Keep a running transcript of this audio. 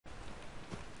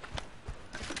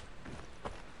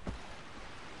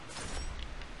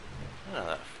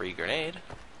free grenade.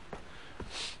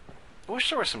 I wish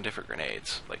there were some different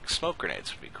grenades. Like, smoke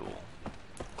grenades would be cool.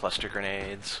 Cluster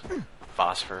grenades,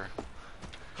 phosphor.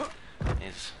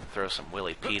 Let's throw some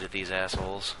Willy Pete at these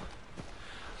assholes.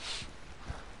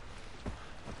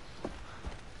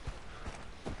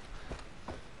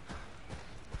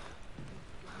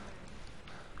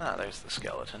 Ah, there's the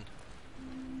skeleton.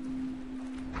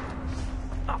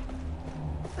 Oh.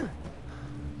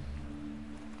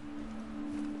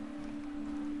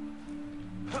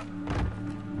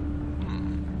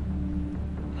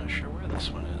 Not sure where this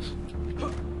one is.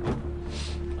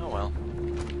 Oh well.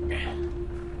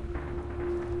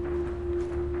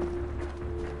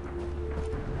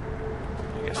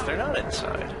 I guess they're not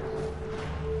inside.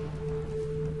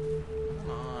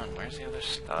 Come on, where's the other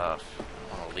stuff? I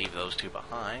don't want to leave those two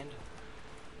behind.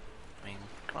 I mean,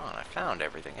 come on, I found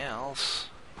everything else.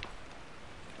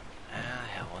 Ah,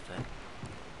 hell with it.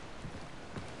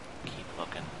 Keep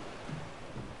looking.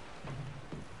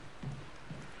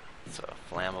 It's a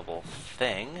flammable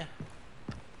thing.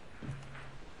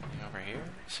 Anything over here?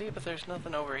 See, but there's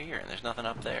nothing over here, and there's nothing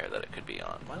up there that it could be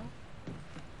on. Well,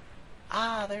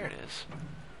 ah, there it is.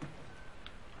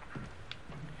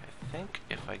 I think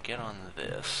if I get on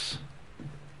this...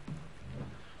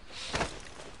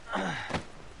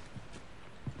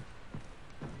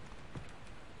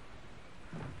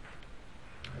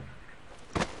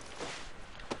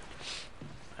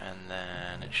 and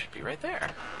then it should be right there.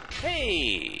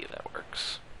 Hey, that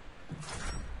works.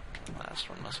 Last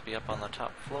one must be up on the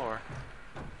top floor.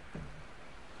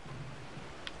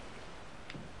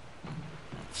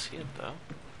 Don't see it though.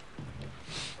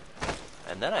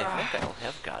 And then I think I'll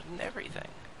have gotten everything.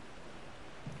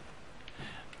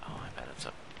 Oh, I bet it's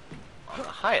up on the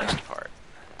highest part.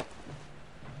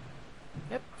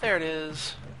 Yep, there it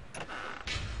is.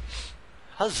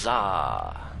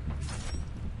 Huzzah!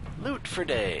 Loot for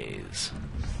days.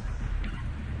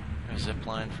 A zip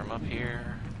line from up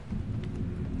here.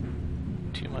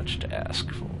 Too much to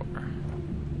ask for.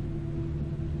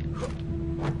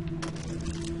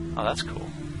 Oh, that's cool.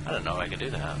 I didn't know I could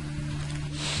do that.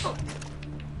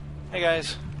 Hey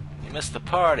guys, you missed the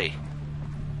party.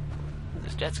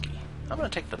 This jet ski. I'm gonna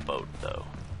take the boat though.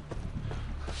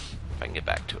 If I can get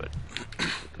back to it.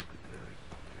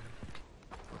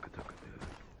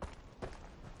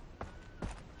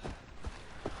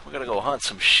 We're gonna go hunt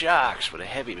some sharks with a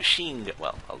heavy machine gun.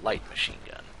 Well, a light machine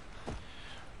gun.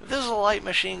 If this is a light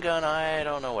machine gun, I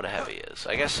don't know what a heavy is.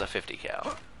 I guess it's a 50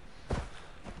 cal. A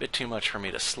bit too much for me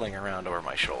to sling around over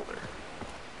my shoulder.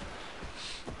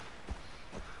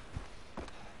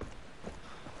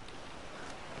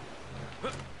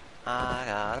 I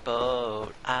got a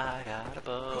boat, I got a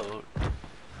boat.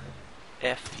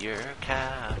 F your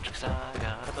couch, 'cause I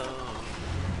got a boat.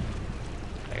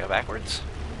 Can I go backwards?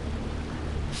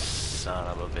 Son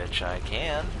of a bitch, I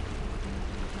can.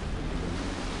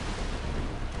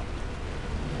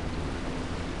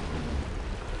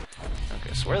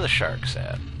 Okay, so where are the sharks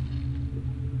at?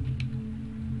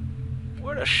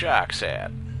 Where are the sharks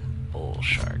at? Bull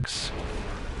sharks.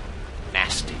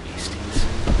 Nasty beasties.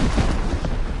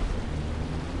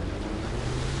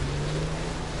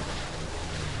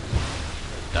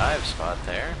 Dive spot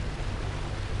there.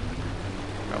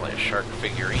 Probably a shark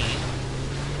figurine.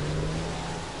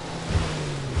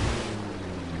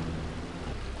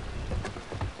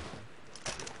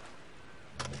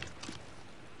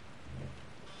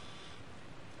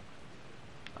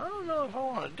 I don't know if I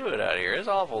want to do it out here. It's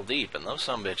awful deep, and those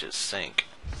sumbitches sink.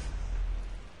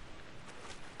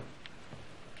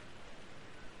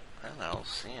 And I don't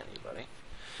see anybody.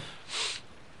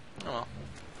 Oh well.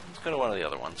 Let's go to one of the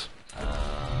other ones.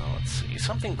 Let's see.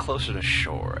 Something closer to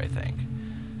shore, I think.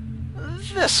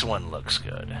 This one looks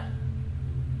good.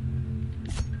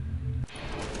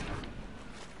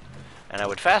 And I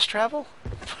would fast travel?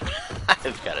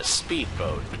 I've got a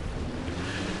speedboat.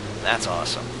 That's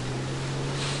awesome.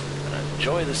 I'm gonna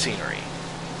enjoy the scenery.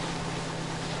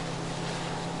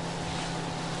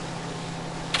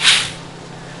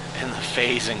 In the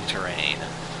phasing terrain.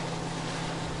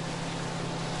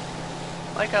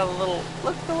 Like a little,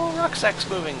 look, the little rucksack's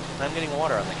moving. I'm getting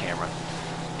water on the camera.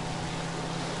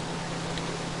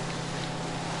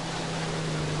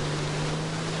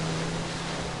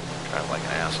 Drive like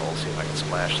an asshole, see if I can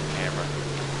splash the camera.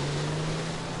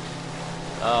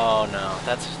 Oh no,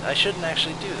 I shouldn't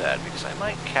actually do that because I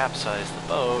might capsize the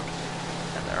boat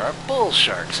and there are bull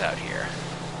sharks out here.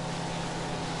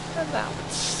 And that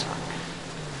would suck.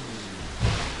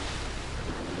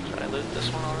 Did I loot this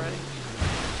one already?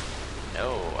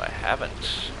 No, I haven't.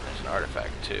 There's an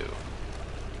artifact too.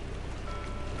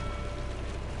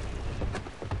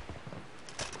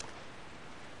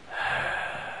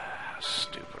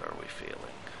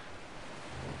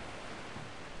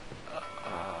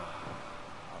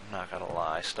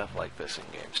 like this in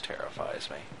games terrifies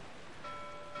me.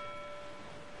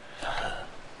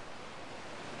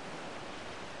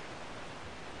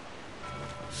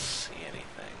 Let's see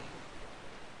anything.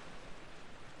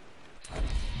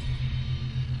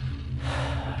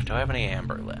 Do I have any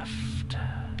amber left?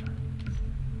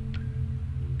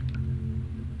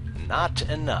 Not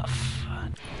enough.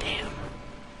 Damn.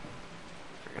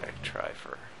 Figured I'd try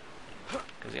for...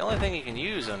 Because the only thing you can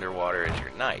use underwater is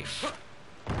your knife.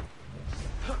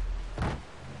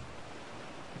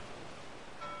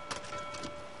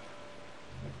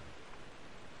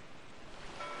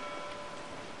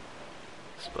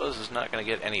 Suppose it's not going to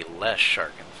get any less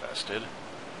shark infested.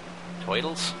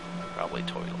 Toidles? Probably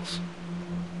toidles.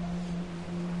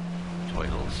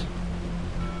 Toidles.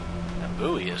 That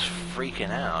buoy is freaking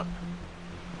out.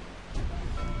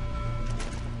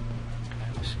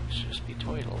 Okay, seems to just be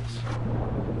toidles.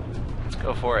 Let's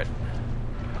go for it.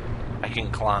 I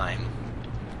can climb.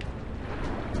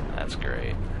 That's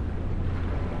great.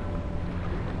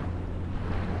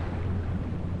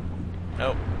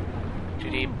 Nope. Too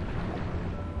deep.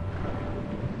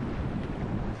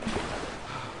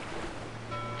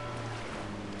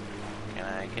 Can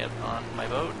I get on my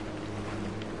boat?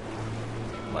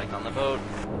 Like on the boat?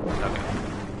 Okay.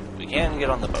 We can get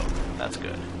on the boat. That's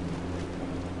good.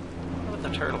 What the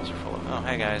turtles are full of? Oh,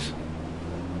 hey guys. Is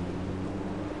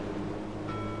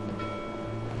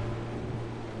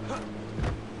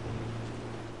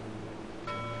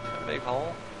that a big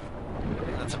hole? I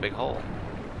think that's a big hole.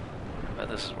 I bet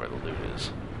this is where the loot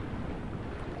is.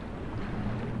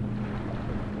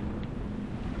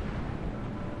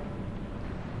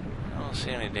 I don't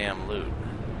see any damn loot.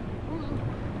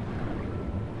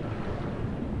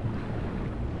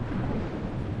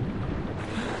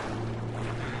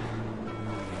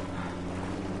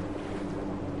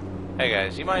 Hey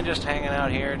guys, you mind just hanging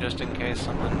out here just in case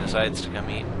someone decides to come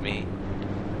eat me?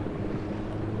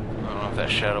 I don't know if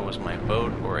that shadow was my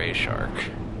boat or a shark.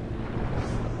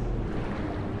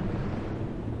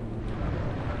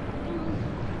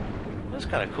 That's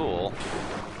kind of cool.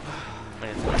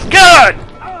 I mean,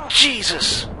 God!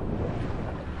 Jesus!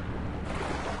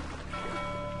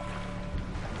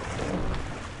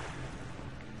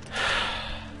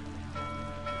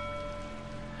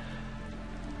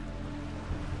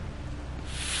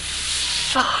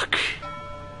 Fuck!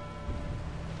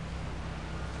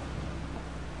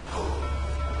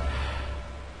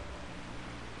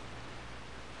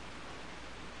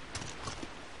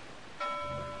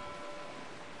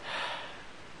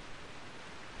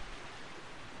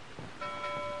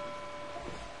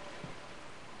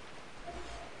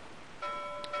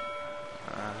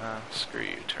 Screw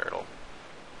you, turtle.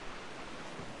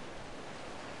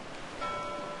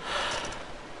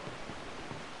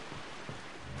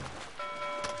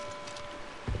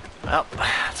 Well,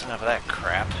 that's enough of that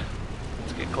crap.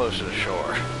 Let's get closer to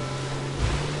shore.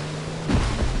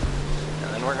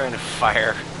 And then we're going to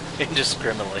fire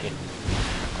indiscriminately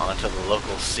onto the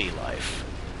local sea life.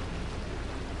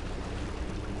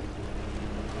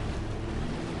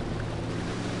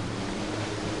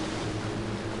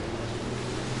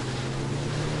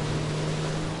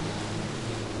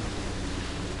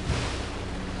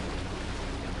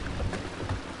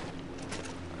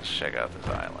 Let's check out this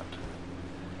island.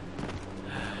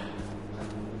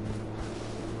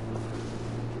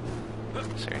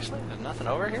 Seriously? There's nothing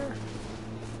over here?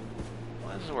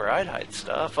 Well, this is where I'd hide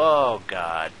stuff. Oh,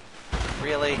 God.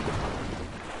 Really?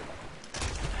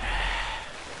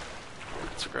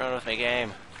 What's growing with me,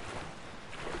 game?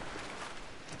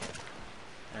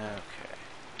 Okay.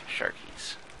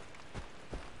 Sharkies.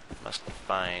 Must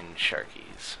find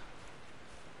sharkies.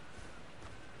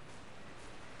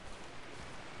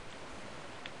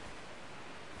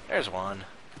 There's one.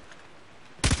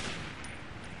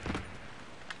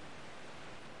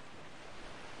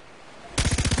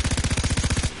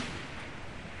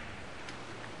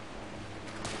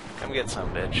 Come get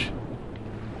some, bitch.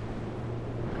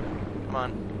 Come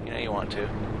on. You know you want to.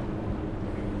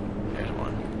 There's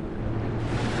one.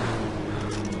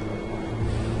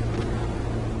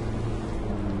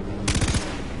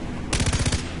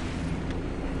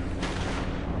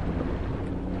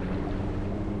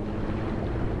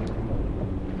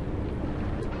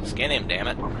 Skin him, damn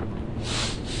it.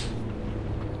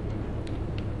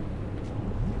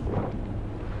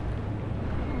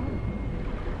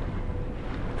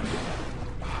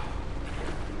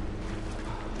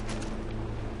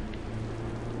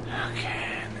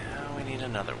 Okay, now we need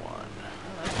another one.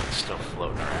 Oh, that one's still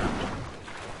floating around.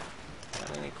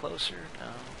 Not any closer? No.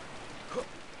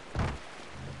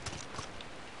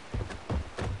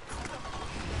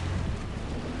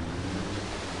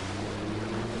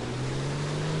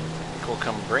 will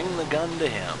come bring the gun to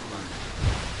him.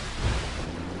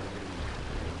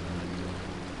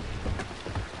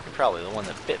 You're probably the one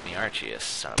that bit me, aren't you, you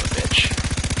son of a bitch?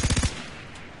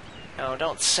 No,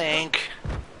 don't sink.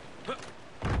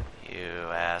 You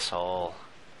asshole.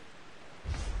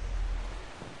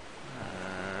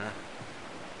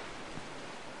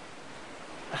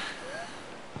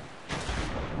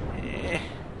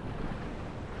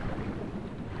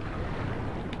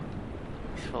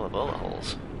 He's full of bullet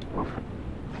holes.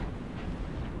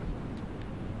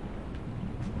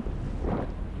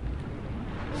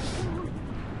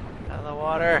 Out of the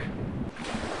water.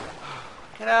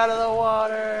 Get out of the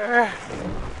water.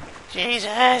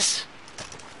 Jesus.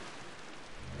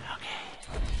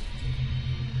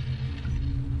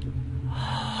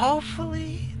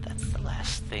 Hopefully, that's the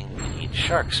last thing we need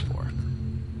sharks for.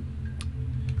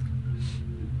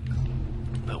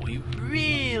 But we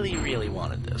really, really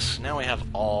wanted this. Now we have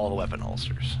all the weapon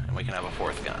holsters, and we can have a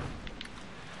fourth gun.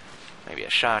 Maybe a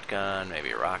shotgun,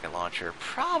 maybe a rocket launcher,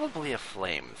 probably a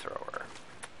flamethrower.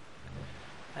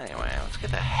 Anyway, let's get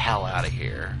the hell out of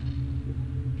here.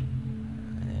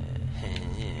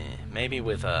 Maybe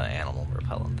with animal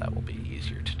repellent, that will be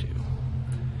easier to do.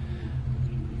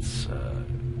 It's,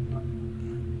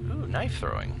 ooh, knife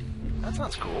throwing. That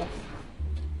sounds cool.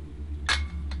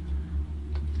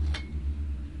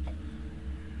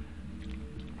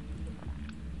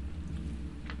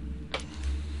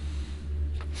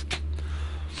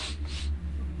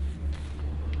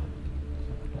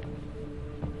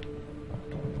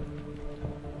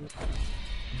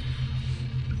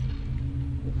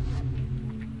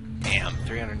 Damn,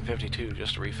 352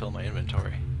 just to refill my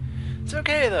inventory. It's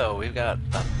okay though, we've got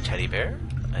a teddy bear,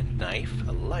 a knife,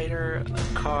 a lighter,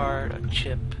 a card, a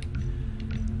chip,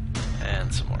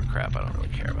 and some more crap I don't really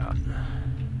care about.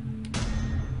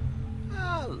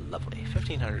 Ah, lovely,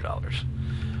 $1,500.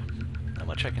 Not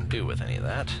much I can do with any of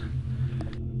that.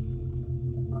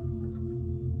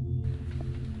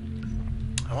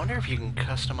 I wonder if you can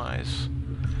customize...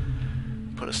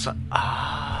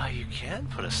 you can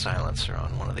put a silencer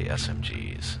on one of the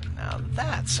SMGs. Now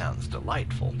that sounds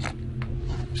delightful.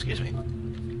 Excuse me.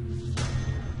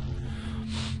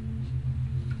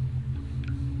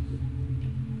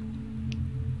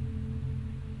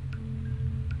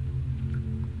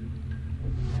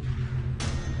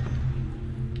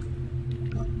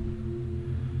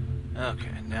 Okay,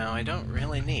 now I don't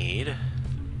really need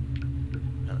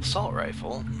an assault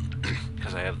rifle.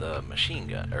 Because I have the machine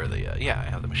gun, or the, yeah, I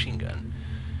have the machine gun.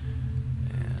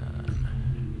 And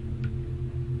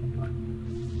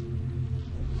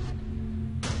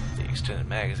the extended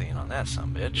magazine on that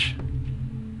sumbitch.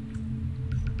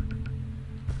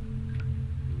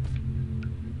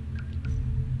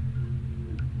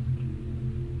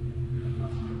 I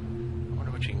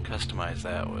wonder what you can customize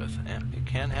that with. You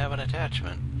can have an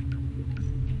attachment.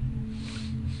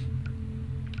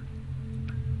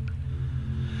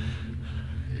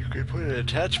 You could put an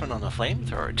attachment on the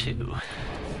flamethrower too.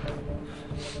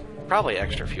 Probably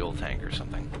extra fuel tank or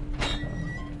something.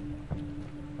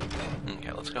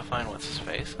 Okay, let's go find what's his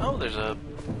face. Oh, there's a...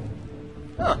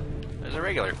 Huh. There's a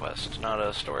regular quest, not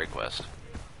a story quest.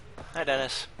 Hi,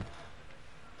 Dennis.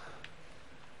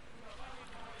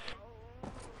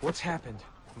 What's happened?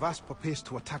 Vas prepares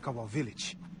to attack our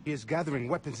village. He is gathering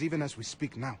weapons even as we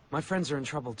speak now. My friends are in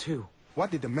trouble too. What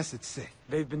did the message say?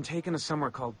 They've been taken to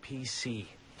somewhere called PC.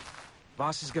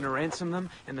 Boss is gonna ransom them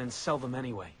and then sell them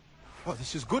anyway. Oh,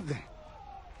 this is good then.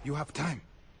 You have time.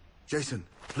 Jason,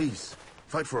 please,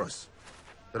 fight for us.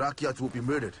 The Rakyat will be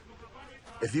murdered.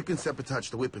 If you can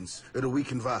sabotage the weapons, it'll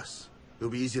weaken Vas.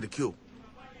 It'll be easier to kill.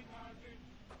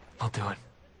 I'll do it.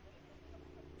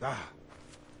 Ah.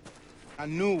 I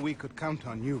knew we could count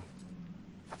on you.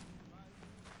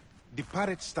 The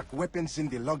pirates stuck weapons in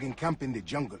the logging camp in the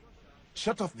jungle.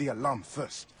 Shut off the alarm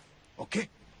first, okay?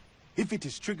 If it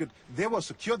is triggered, they will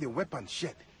secure the weapon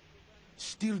shed.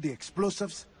 Steal the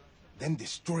explosives, then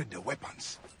destroy the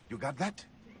weapons. You got that?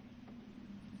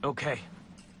 Okay.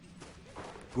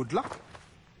 Good luck.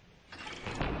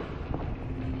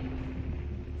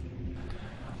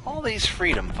 All these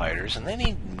freedom fighters, and they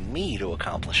need me to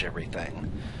accomplish everything.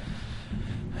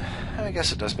 I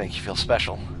guess it does make you feel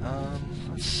special.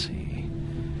 Let's see.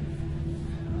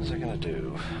 What was I gonna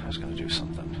do? I was gonna do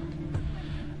something.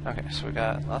 Okay, so we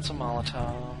got lots of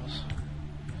Molotovs.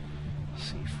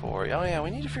 C4. Oh yeah,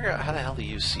 we need to figure out how the hell to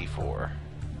use C4.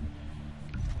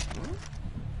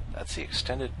 That's the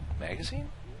extended magazine?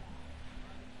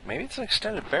 Maybe it's an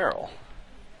extended barrel.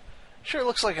 Sure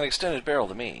looks like an extended barrel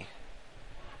to me.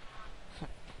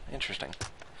 Interesting.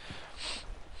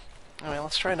 Anyway,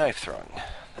 let's try knife throwing.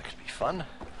 That could be fun.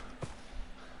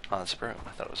 Oh, that's a broom.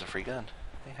 I thought it was a free gun.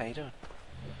 Hey, how you doing?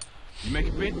 You make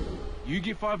a bet, you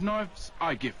get 5 knives,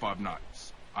 I get 5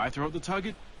 knives. I throw at the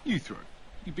target, you throw.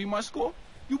 You beat my score,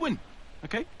 you win.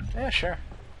 Okay? Yeah, sure.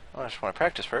 Well, I just want to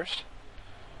practice first.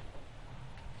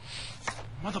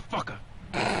 Motherfucker.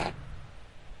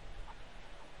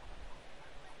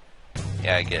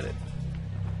 Yeah, I get it.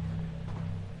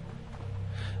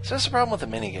 So that's the problem with the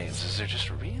minigames, is they're just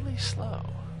really slow.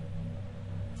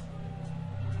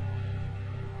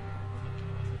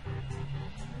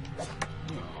 Oh,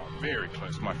 very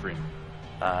close, my friend.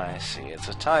 I see, it's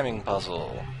a timing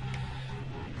puzzle.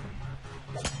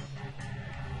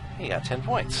 He got 10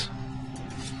 points.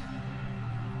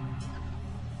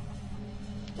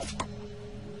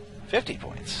 $50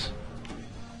 points.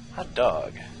 Hot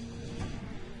dog.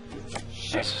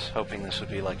 I was hoping this would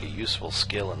be like a useful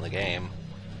skill in the game.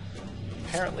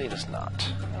 Apparently it is not.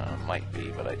 Might be,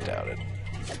 but I doubt it.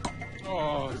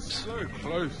 Oh, it's so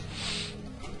close.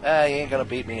 You ain't gonna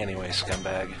beat me anyway,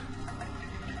 scumbag.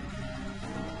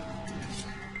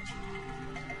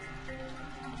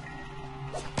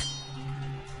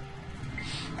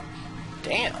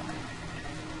 Damn.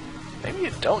 Maybe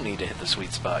you don't need to hit the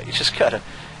sweet spot. You just gotta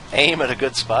aim at a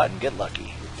good spot and get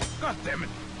lucky. God damn it.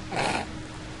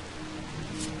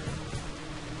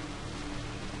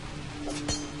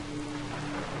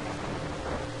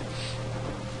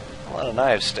 A lot of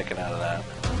knives sticking out of that.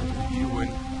 You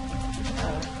win.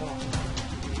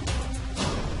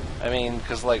 I mean,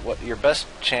 because like, what your best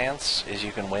chance is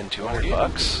you can win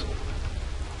 $200.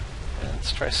 And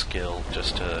let's try skill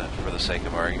just for the sake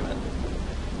of argument.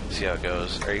 See how it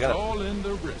goes. Are you gonna? All in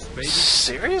the wrist, baby.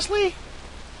 Seriously?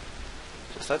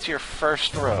 Just that's your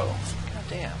first throw. God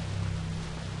damn.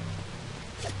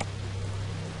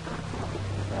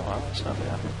 Oh well, that's not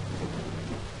bad.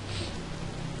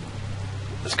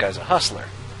 This guy's a hustler.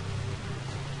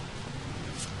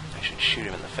 I should shoot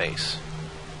him in the face.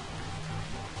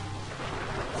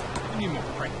 You need more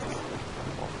practice.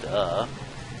 Well, duh.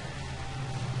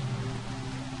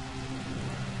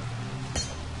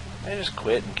 I just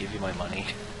quit and give you my money.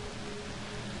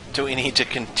 Do we need to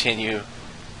continue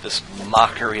this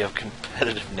mockery of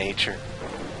competitive nature?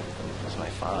 That's my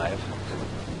 5.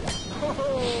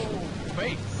 Oh,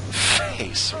 face.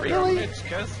 Face, really? Bitch,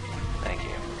 cuz. Thank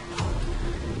you.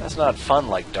 That's not fun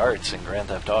like darts in Grand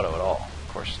Theft Auto at all. Of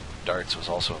course, darts was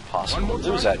also impossible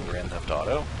to lose at in Grand Theft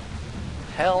Auto.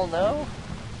 Hell no.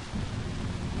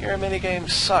 Your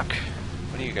minigames suck.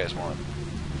 What do you guys want?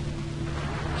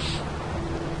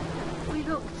 We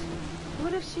looked.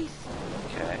 What if she's...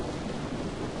 Okay.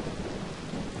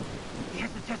 He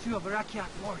has the tattoo of Iraqiat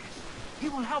warriors. He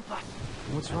will help us.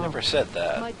 What's I never said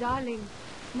that. My darling,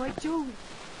 my Joe.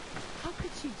 How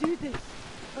could she do this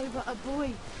over a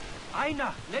boy?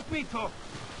 Aina, let me talk.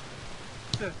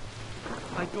 Sir,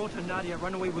 my daughter Nadia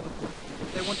ran away with a boy.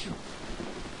 They want to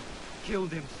kill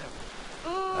themselves.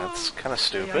 That's kind of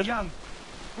They are stupid. young,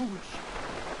 foolish.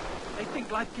 They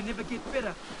think life can never get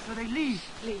better, so they leave.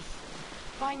 Please,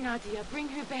 find Nadia, bring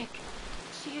her back.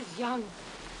 She is young.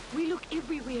 We look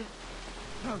everywhere.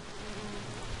 No,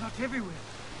 not everywhere.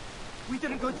 We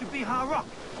didn't go to Bihar Rock.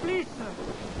 Please, sir,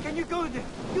 can you go there?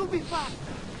 You'll be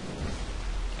faster.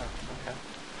 Okay.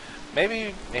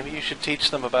 Maybe you should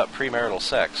teach them about premarital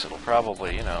sex. It'll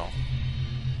probably, you know,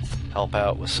 help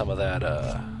out with some of that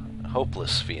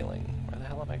hopeless feeling. Where the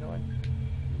hell am I going?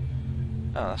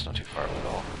 Oh, that's not too far at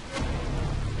all.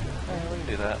 We can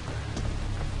do that.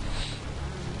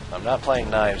 I'm not playing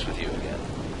knives with you again,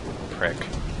 prick.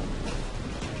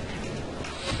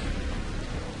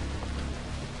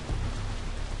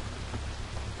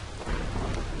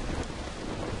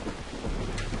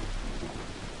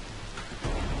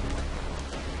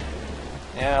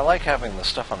 Yeah, I like having the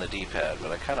stuff on the D-pad,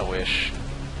 but I kind of wish...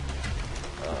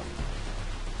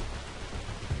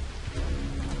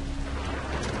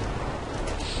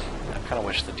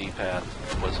 the D-pad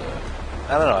was a...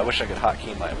 I don't know, I wish I could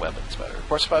hotkey my weapons better. Of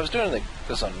course, if I was doing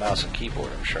this on mouse and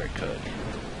keyboard, I'm sure I could.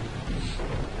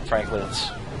 Frankly, that's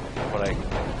what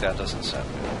that doesn't sound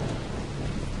good.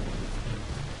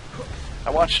 I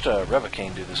watched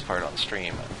Revocane do this part on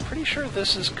stream. I'm pretty sure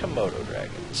this is Komodo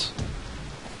dragons.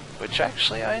 Which,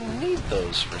 actually, I need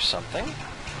those for something.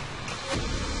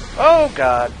 Oh,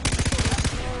 God!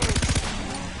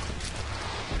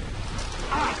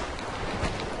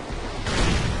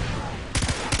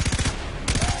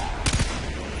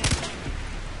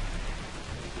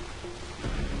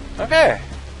 Okay.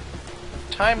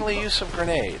 Timely use of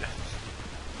grenade.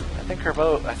 I think her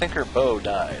bow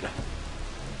died.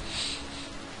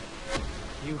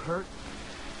 You hurt?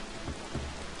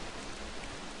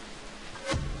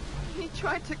 He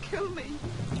tried to kill me.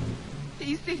 He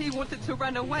He said he wanted to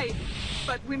run away,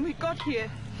 but when we got here,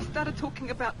 he started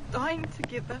talking about dying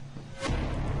together.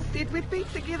 Said we'd be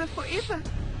together forever.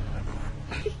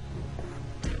 He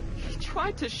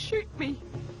tried to shoot me.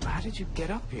 How did you get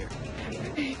up here?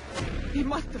 He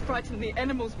must have frightened the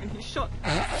animals when he shot.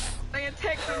 They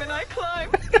attacked them and I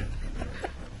climbed.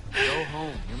 Go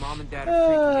home. Your mom and dad are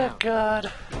freaking out. Oh,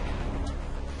 God.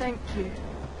 Thank you.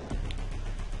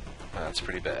 That's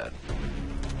pretty bad.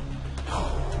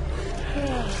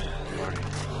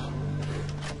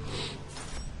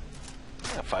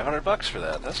 Yeah, $500 for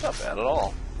that. That's not bad at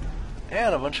all.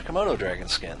 And a bunch of Komodo dragon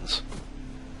skins.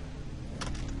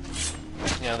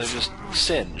 Yeah, they're just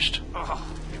singed. I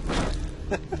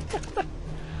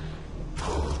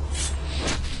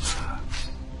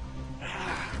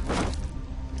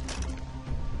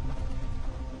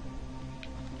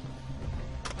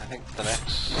think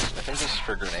this is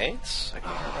for grenades? I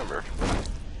can't remember.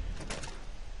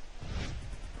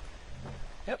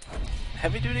 Yep.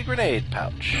 Heavy duty grenade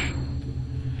pouch.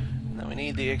 And then we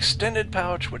need the extended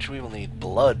pouch, which we will need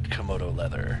blood Komodo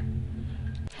leather.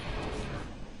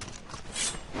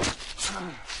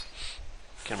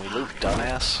 Can we loot,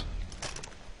 dumbass?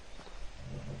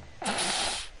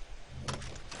 That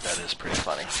is pretty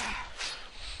funny.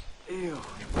 Ew.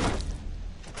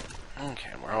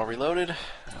 Okay, we're all reloaded. Okay.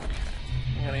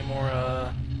 You got any more,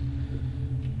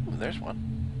 Ooh, there's one.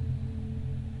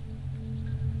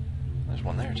 There's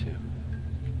one there, too.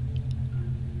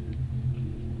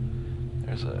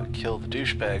 There's a kill the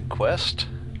douchebag quest.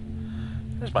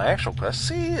 There's my actual quest.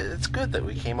 See, it's good that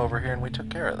we came over here and we took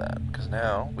care of that, because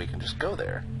now we can just go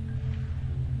there.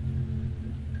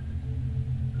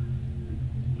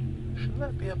 Should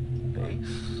that be a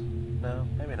base? No,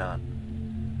 maybe not.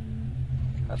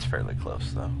 That's fairly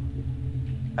close, though.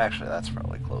 Actually, that's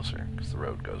probably closer, because the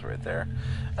road goes right there.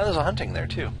 And there's a hunting there,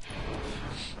 too.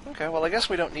 Okay, well, I guess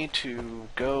we don't need to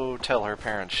go tell her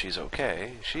parents she's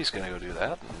okay. She's going to go do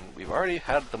that, and we've already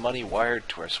had the money wired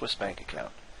to our Swiss bank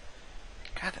account.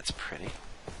 God, that's pretty.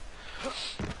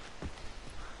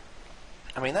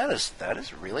 I mean, that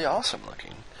is really awesome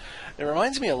looking. It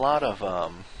reminds me a lot of, I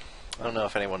don't know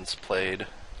if anyone's played,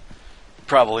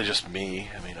 probably just me.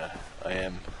 I mean, I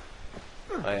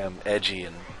am edgy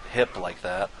and hip like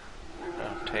that.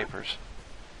 Oh, tapers.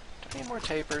 Do I need more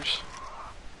tapers?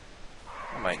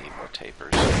 I might need more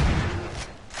tapers.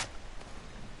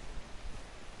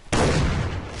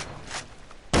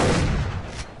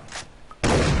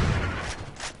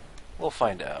 We'll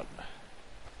find out.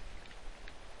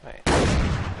 Wait.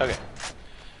 Okay.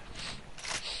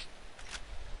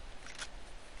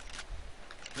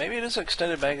 Maybe it is an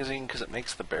extended magazine because it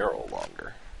makes the barrel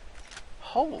longer.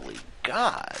 Holy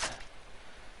God.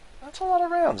 That's a lot of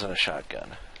rounds in a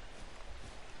shotgun.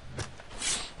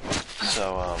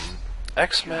 So,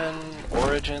 X-Men,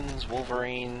 Origins,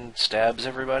 Wolverine, stabs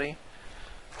everybody.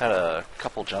 Had a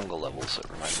couple jungle levels that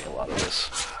remind me a lot of this.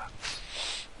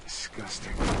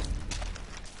 Disgusting.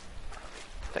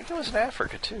 I think it was in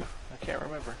Africa, too. I can't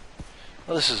remember.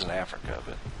 Well, this is in Africa,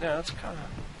 but yeah, it's kind of...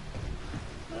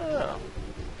 I don't know.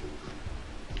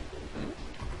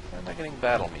 I'm not getting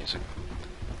battle music.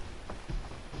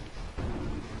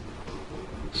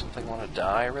 Something want to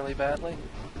die really badly?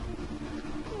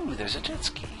 Ooh, there's a jet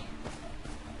ski.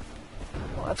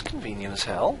 Well, that's convenient as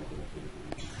hell.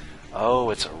 Oh,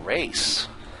 it's a race.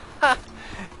 Ha!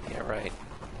 Yeah, right.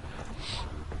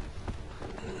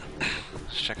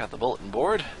 Let's check out the bulletin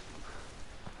board.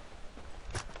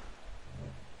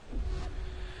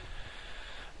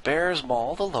 Bears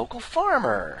maul the local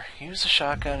farmer. Use a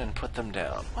shotgun and put them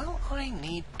down. Well, I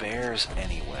need bears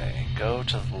anyway. Go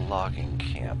to the logging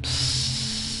camps.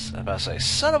 I'm about to say,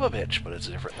 son of a bitch, but it's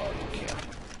a different logging camp.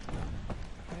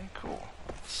 Okay, cool.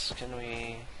 Can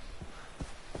we...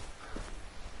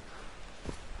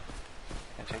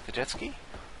 Can I take the jet ski?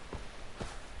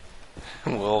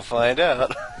 We'll find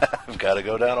out. I've got to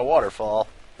go down a waterfall.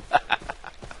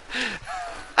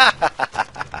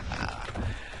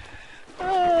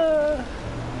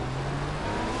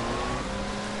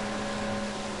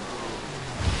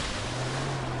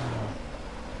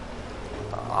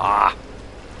 Ah,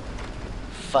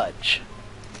 fudge.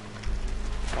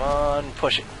 Come on,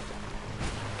 push it.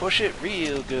 Push it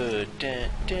real good. Dun,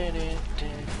 dun, dun, dun,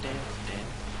 dun, dun,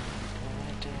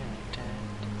 dun, dun,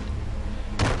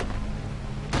 dun.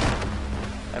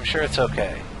 I'm sure it's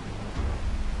okay.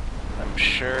 I'm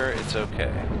sure it's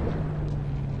okay.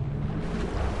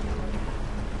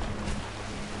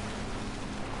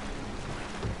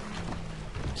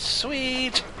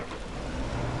 Sweet!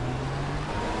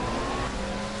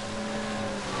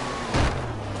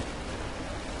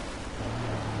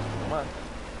 Come on.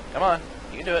 Come on.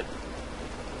 You can do it.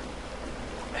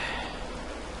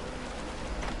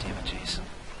 Jason.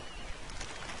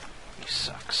 You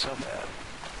suck so bad.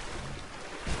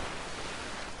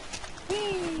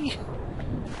 Whee!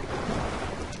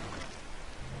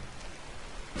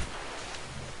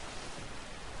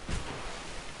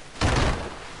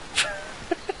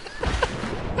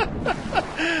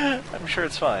 I'm sure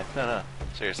it's fine. No,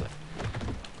 seriously.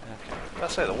 Okay. I'll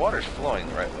say the water's flowing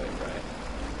the right way, right?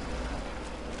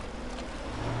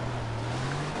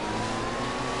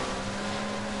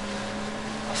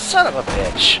 Oh, son of a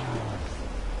bitch!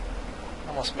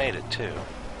 Almost made it, too.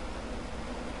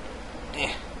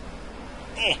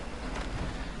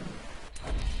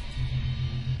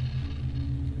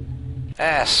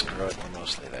 Ah, screw it, we're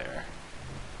mostly there.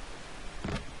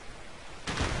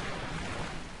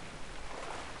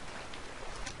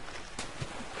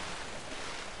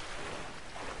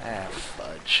 Ah,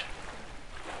 fudge.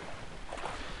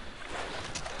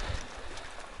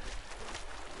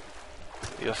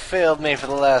 You have failed me for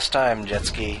the last time,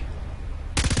 jetski.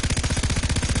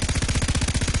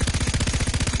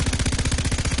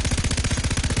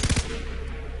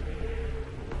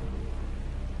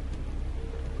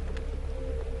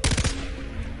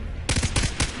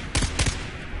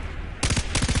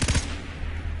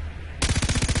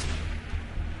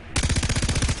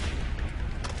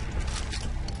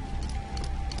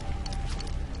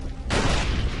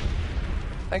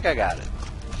 I think I got it.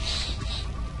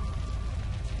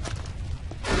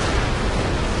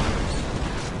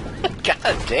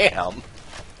 God damn.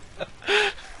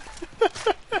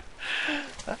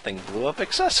 That thing blew up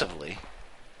excessively.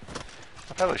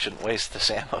 I probably shouldn't waste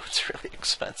this ammo, it's really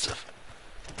expensive.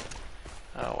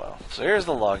 Oh well. So here's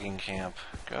the logging camp.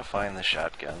 Go find the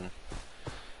shotgun.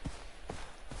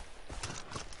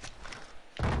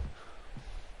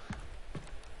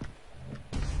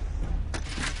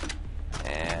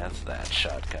 And it's that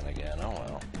shotgun again, oh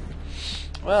well.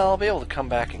 Well, I'll be able to come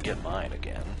back and get mine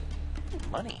again. Ooh,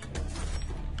 money.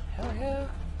 Hell yeah.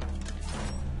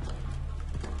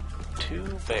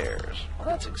 2 bears. Well,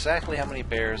 that's exactly how many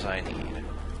bears I need.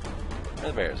 Where are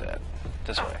the bears at?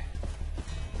 This way.